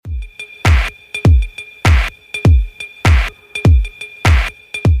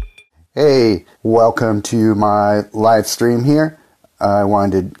Hey, welcome to my live stream here. I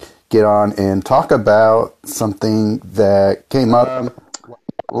wanted to get on and talk about something that came up.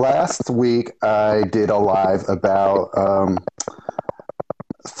 Last week, I did a live about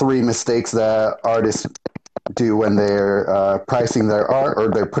three mistakes that artists do when they're pricing their art or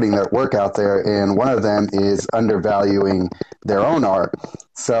they're putting their work out there, and one of them is undervaluing their own art.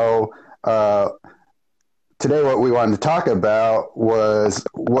 So, uh, today, what we wanted to talk about was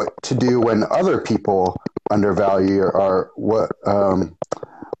what to do when other people undervalue your art.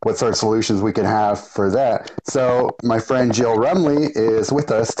 What sort of solutions we can have for that. So my friend Jill Rumley is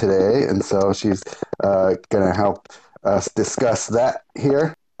with us today, and so she's going to help us discuss that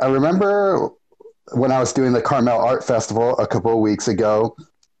here. I remember when I was doing the Carmel Art Festival a couple of weeks ago,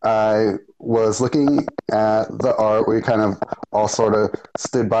 I was looking at the art. We kind of all sort of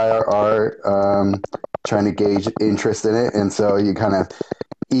stood by our art, trying to gauge interest in it. And so you kind of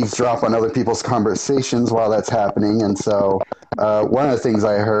eavesdrop on other people's conversations while that's happening. And so one of the things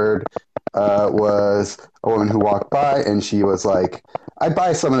I heard was a woman who walked by and she was like, I'd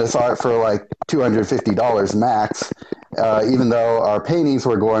buy some of this art for like $250 max, even though our paintings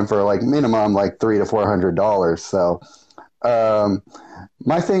were going for like minimum like $300 to $400. So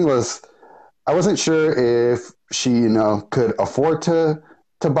my thing was, I wasn't sure if she, could afford to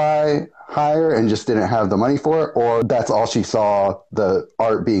buy higher and just didn't have the money for it, or that's all she saw the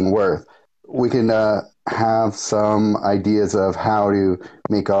art being worth. We can have some ideas of how to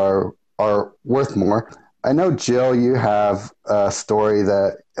make our art worth more. I know, Jill, you have a story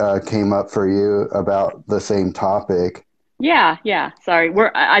that came up for you about the same topic. Yeah. Sorry.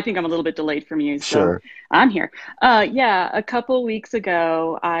 I think I'm a little bit delayed from you, so Sure. I'm here. Yeah, a couple weeks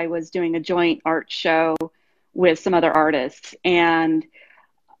ago, I was doing a joint art show with some other artists, and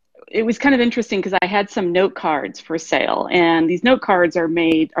it was kind of interesting because I had some note cards for sale, and these note cards are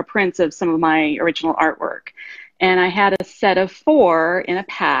prints of some of my original artwork. And I had a set of four in a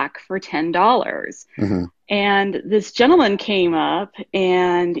pack for $10. Hmm. And this gentleman came up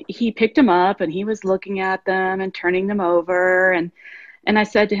and he picked them up and he was looking at them and turning them over. And I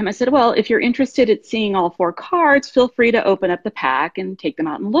said to him, I said, well, if you're interested in seeing all four cards, feel free to open up the pack and take them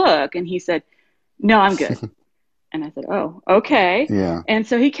out and look. And he said, no, I'm good. And I said, oh, okay. Yeah. And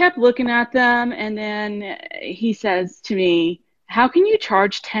so he kept looking at them. And then he says to me, how can you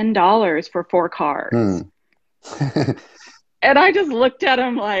charge $10 for four cards? Hmm. And I just looked at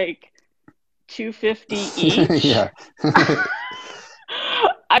him like 250 each. Yeah.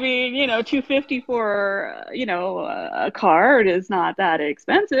 I mean, 250 for, a card is not that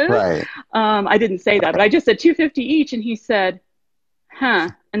expensive. Right. I didn't say that, but I just said 250 each. And he said, huh,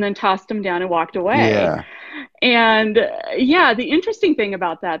 and then tossed them down and walked away. Yeah. And yeah, the interesting thing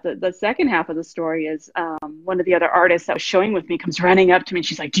about that, the second half of the story is one of the other artists that was showing with me comes running up to me and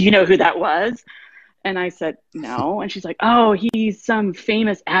she's like, do you know who that was? And I said, no. And she's like, oh, he's some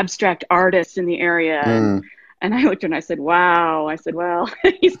famous abstract artist in the area. Mm. And I looked at her and I said, wow. I said, well,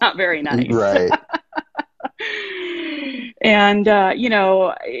 he's not very nice. Right. And,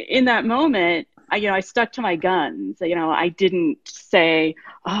 in that moment, I stuck to my guns. I didn't say,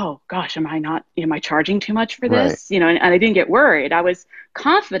 oh gosh, am I charging too much for Right. this? And I didn't get worried. I was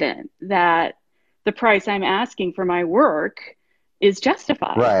confident that the price I'm asking for my work is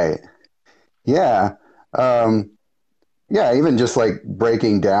justified. Right. Yeah. Um, yeah, even just like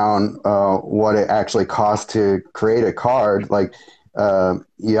breaking down what it actually costs to create a card, like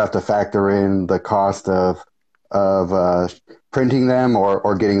you have to factor in the cost of printing them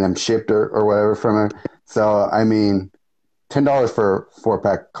or getting them shipped or whatever from it. So I mean, $10 for 4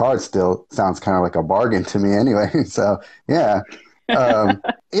 pack cards still sounds kind of like a bargain to me anyway. So yeah.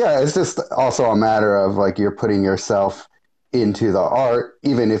 Yeah, it's just also a matter of like you're putting yourself into the art,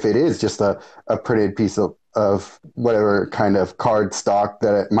 even if it is just a printed piece of whatever kind of card stock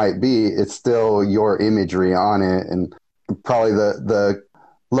that it might be, it's still your imagery on it, and probably the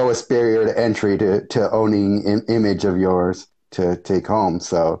lowest barrier to entry to owning an image of yours to take home.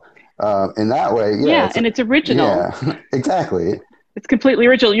 So in that way, yeah, Yeah, and it's original. yeah, exactly. It's completely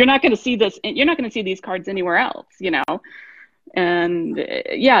original. You're not going to see this. You're not going to see these cards anywhere else. And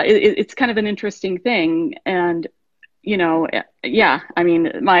yeah, it's kind of an interesting thing. And yeah, I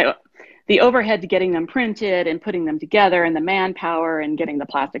mean, the overhead to getting them printed and putting them together, and the manpower and getting the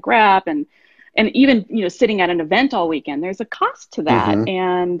plastic wrap, and even sitting at an event all weekend, there's a cost to that. Hmm.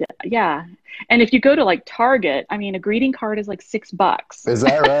 And yeah, and if you go to like Target, I mean, a greeting card is like $6. Is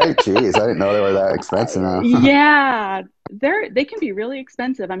that right? Jeez, I didn't know they were that expensive now. Yeah, they can be really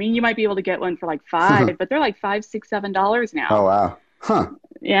expensive. I mean, you might be able to get one for like five, but they're like $5, $6, $7 Oh now. wow. Huh.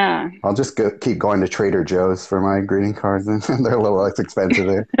 Yeah. I'll just keep going to Trader Joe's for my greeting cards, and they're a little less expensive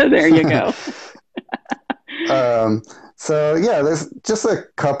there. There you go. um, so yeah, there's just a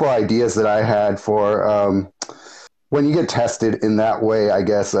couple ideas that I had for when you get tested in that way, I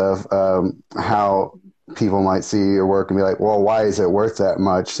guess, of how people might see your work and be like, well, why is it worth that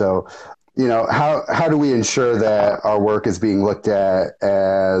much? So, how do we ensure that our work is being looked at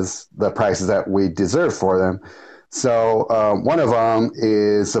as the prices that we deserve for them? So one of them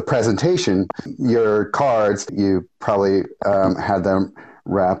is the presentation. Your cards, you probably had them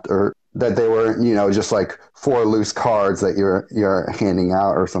wrapped, or that they were, just like four loose cards that you're handing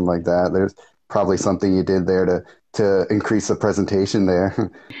out or something like that. There's probably something you did there to increase the presentation there.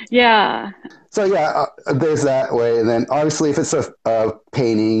 Yeah. So yeah, there's that way, and then obviously if it's a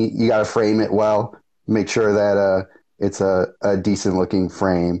painting, you got to frame it well. Make sure that it's a decent looking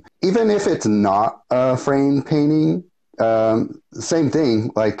frame. Even if it's not a framed painting, same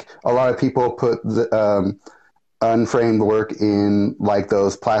thing. Like a lot of people put the unframed work in like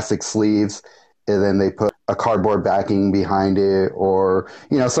those plastic sleeves, and then they put a cardboard backing behind it, or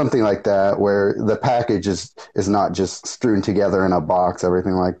something like that, where the package is not just strewn together in a box,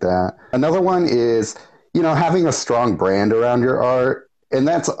 everything like that. Another one is having a strong brand around your art, and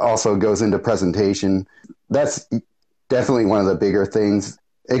that's also goes into presentation. That's definitely one of the bigger things.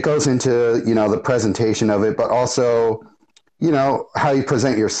 It goes into the presentation of it, but also how you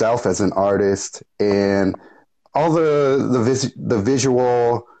present yourself as an artist, and all the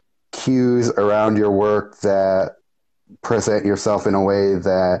visual cues around your work that present yourself in a way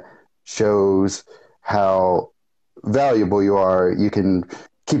that shows how valuable you are. You can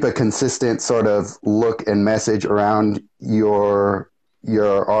keep a consistent sort of look and message around your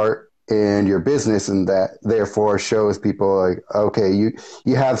art and your business, and that therefore shows people like, okay, you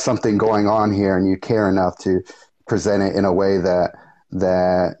have something going on here, and you care enough to present it in a way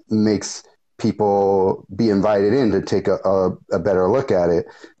that makes people be invited in to take a better look at it.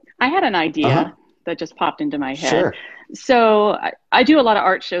 I had an idea that just popped into my head. Sure. So I do a lot of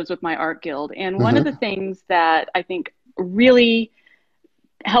art shows with my art guild. And one of the things that I think really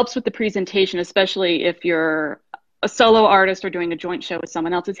helps with the presentation, especially if you're a solo artist or doing a joint show with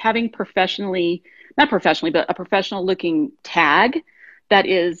someone else, is having not professionally, but a professional looking tag that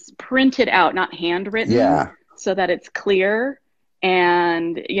is printed out, not handwritten, Yeah. so that it's clear.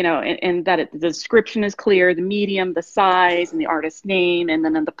 And and that the description is clear, the medium, the size, and the artist's name, and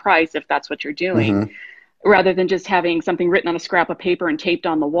then the price if that's what you're doing, rather than just having something written on a scrap of paper and taped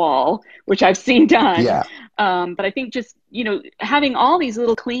on the wall, which I've seen done. Yeah. But I think just having all these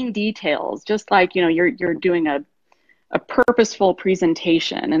little clean details, just like you're doing a purposeful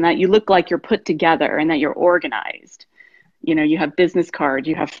presentation, and that you look like you're put together and that you're organized. You have business cards,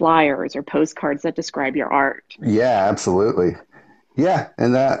 you have flyers or postcards that describe your art. Yeah, absolutely. Yeah,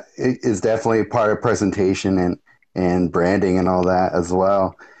 and that is definitely part of presentation and branding and all that as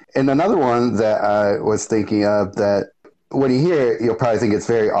well. And another one that I was thinking of, that when you hear it, you'll probably think it's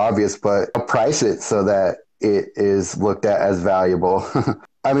very obvious, but I'll price it so that it is looked at as valuable.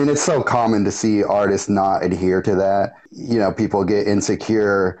 I mean, it's so common to see artists not adhere to that. People get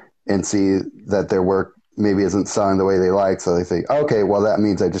insecure and see that their work maybe isn't selling the way they like. So they think, okay, well, that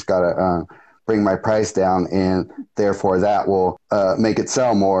means I just got to bring my price down, and therefore that will make it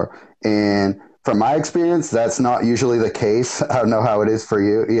sell more. And from my experience, that's not usually the case. I don't know how it is for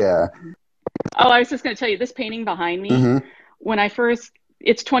you. Yeah. Oh, I was just going to tell you, this painting behind me, when I first,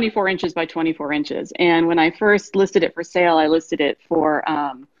 it's 24 inches by 24 inches. And when I first listed it for sale, I listed it for,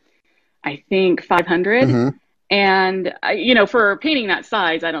 I think 500. And for a painting that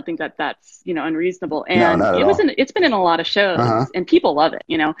size, I don't think that's unreasonable. And no, it's been in a lot of shows, and people love it,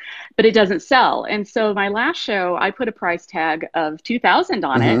 but it doesn't sell. And so my last show, I put a price tag of 2,000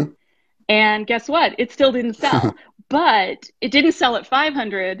 on it, and guess what? It still didn't sell. But it didn't sell at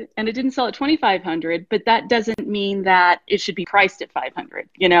 500, and it didn't sell at 2,500. But that doesn't mean that it should be priced at 500.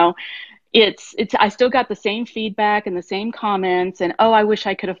 It's I still got the same feedback and the same comments, and oh, I wish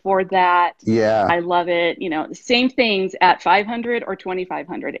I could afford that. Yeah. I love it. The same things at 500 or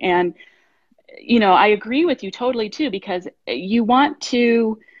 2,500. And I agree with you totally too, because you want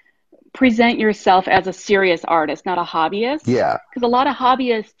to present yourself as a serious artist, not a hobbyist. Yeah. Because a lot of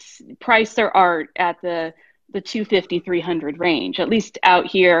hobbyists price their art at the 250, 300 range, at least out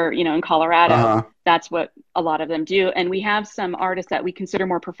here, in Colorado. That's what a lot of them do. And we have some artists that we consider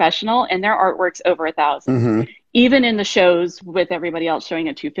more professional, and their artwork's over 1,000, even in the shows with everybody else showing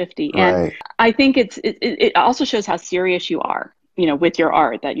at 250. Right. And I think it also shows how serious you are, with your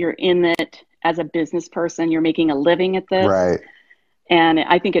art, that you're in it as a business person, you're making a living at this. Right. And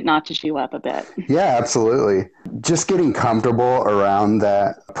I think it notches you up a bit. Yeah, absolutely. Just getting comfortable around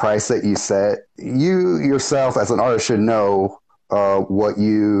that price that you set. You yourself as an artist should know what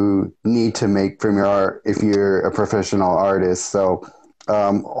you need to make from your art if you're a professional artist. So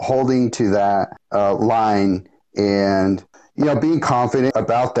holding to that line and being confident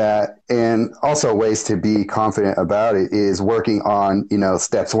about that, and also ways to be confident about it is working on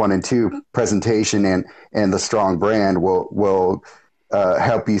steps 1 and 2, presentation and the strong brand will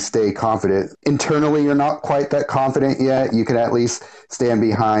help you stay confident. Internally, you're not quite that confident yet. You can at least stand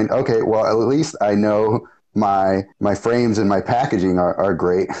behind, okay, well, at least I know my frames and my packaging are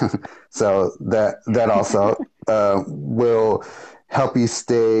great. So that also will help you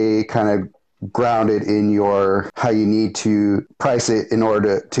stay kind of grounded in how you need to price it in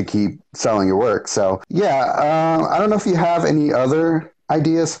order to keep selling your work. So yeah, I don't know if you have any other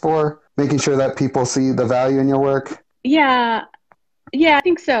ideas for making sure that people see the value in your work. Yeah, I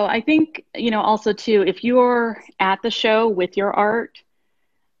think so. I think, also too, if you're at the show with your art,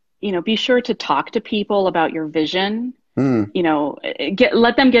 be sure to talk to people about your vision.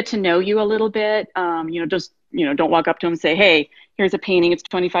 Let them get to know you a little bit. Just, don't walk up to them and say, hey, here's a painting. It's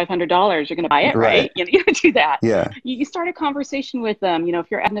 $2,500. You're going to buy it, right? You don't do that. Yeah. You start a conversation with them. If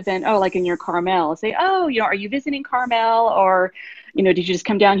you're at an event, like in your Carmel, say, are you visiting Carmel? Or, did you just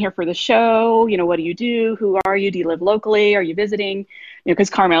come down here for the show? What do you do? Who are you? Do you live locally? Are you visiting? Because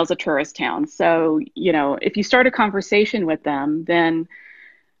Carmel is a tourist town. So, if you start a conversation with them, then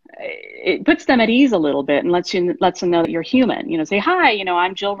it puts them at ease a little bit and lets them know that you're human. Say, hi,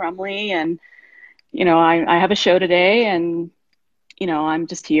 I'm Jill Rumley, and I have a show today, and I'm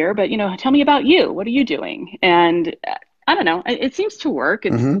just here, but tell me about you. What are you doing? And I don't know, it seems to work.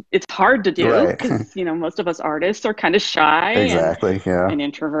 It's hard to do because most of us artists are kind of shy and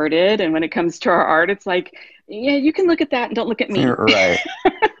introverted, and when it comes to our art, it's like, yeah, you can look at that and don't look at me. Right.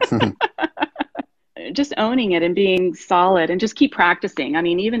 Just owning it and being solid and just keep practicing. I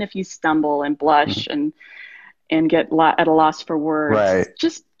mean, even if you stumble and blush and get at a loss for words,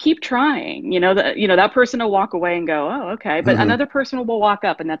 just keep trying. That person will walk away and go, oh, okay. But another person will walk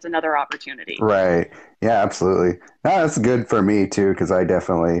up, and that's another opportunity. Right. Yeah, absolutely. No, that's good for me too, because I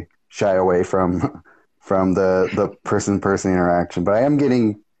definitely shy away from the person-person interaction, but I am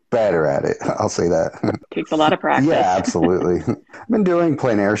getting better at it. I'll say that. Takes a lot of practice. Yeah, absolutely. I've been doing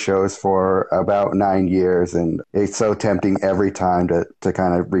plein air shows for about 9 years, and it's so tempting every time to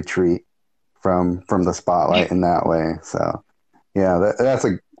kind of retreat from the spotlight in that way. So yeah, that's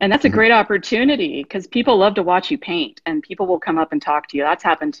a great opportunity, because people love to watch you paint, and people will come up and talk to you. That's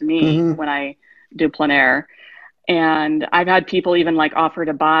happened to me when I do plein air. And I've had people even like offer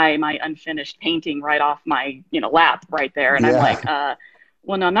to buy my unfinished painting right off my, lap right there. And I'm like,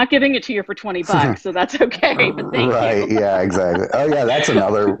 well, no, I'm not giving it to you for $20, so that's okay. But thank you. Yeah, exactly. Oh yeah, that's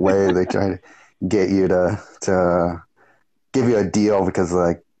another way they try to get you to give you a deal, because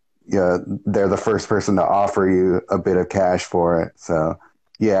they're the first person to offer you a bit of cash for it. So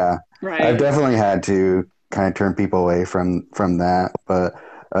yeah, I've definitely had to kind of turn people away from that. But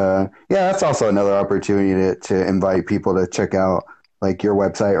yeah, that's also another opportunity to invite people to check out like your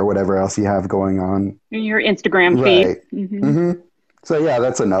website or whatever else you have going on. Your Instagram feed. So yeah,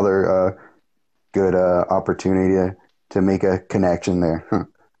 that's another good opportunity to make a connection there.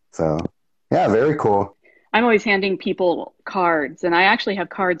 So yeah, very cool. I'm always handing people cards, and I actually have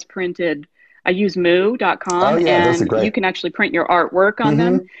cards printed. I use moo.com, and you can actually print your artwork on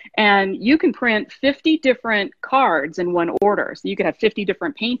them, and you can print 50 different cards in one order. So you could have 50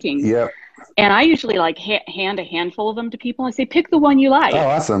 different paintings. Yep. And I usually like hand a handful of them to people. I say, pick the one you like. Oh,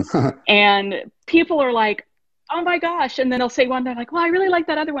 awesome. And people are like, oh my gosh. And then they'll say one, they're like, well, I really like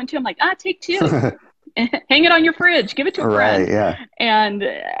that other one too. I'm like, take 2. Hang it on your fridge, give it to a friend. Yeah. And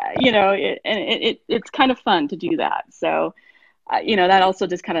it's kind of fun to do that. So that also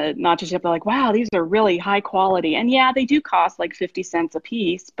just kind of notches you up. They're like, wow, these are really high quality. And yeah, they do cost like 50 cents a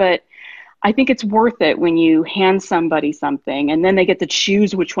piece, but I think it's worth it when you hand somebody something and then they get to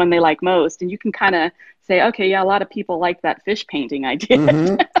choose which one they like most. And you can kind of say, okay, yeah, a lot of people like that fish painting I did.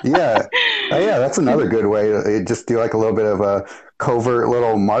 Yeah. Yeah, that's another good way to just do like a little bit of a covert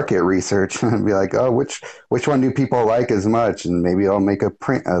little market research and be like, oh, which one do people like as much? And maybe I'll make a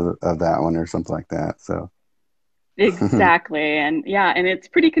print of that one or something like that. So exactly. And yeah, and it's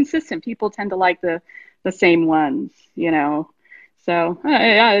pretty consistent. People tend to like the same ones, So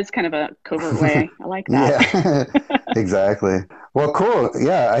yeah, it's kind of a covert way. I like that. Yeah, exactly. Well, cool.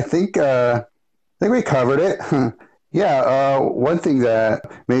 Yeah, I think we covered it. Yeah. One thing that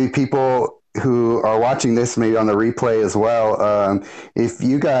maybe people who are watching this maybe on the replay as well, if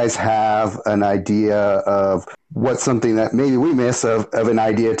you guys have an idea of what's something that maybe we miss of an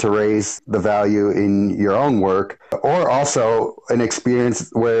idea to raise the value in your own work, or also an experience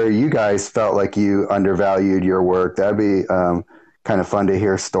where you guys felt like you undervalued your work. That'd be kind of fun to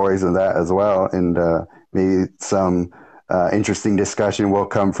hear stories of that as well. And maybe some interesting discussion will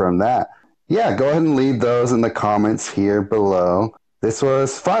come from that. Yeah, go ahead and leave those in the comments here below. This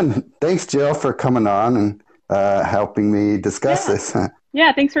was fun. Thanks, Jill, for coming on and helping me discuss this.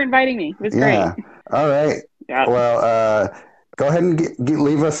 Yeah, thanks for inviting me. It was great. All right. Yeah. Well, go ahead and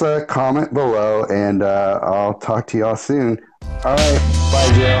leave us a comment below, and I'll talk to y'all soon. All right.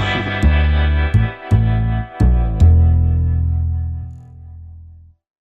 Bye, Jill.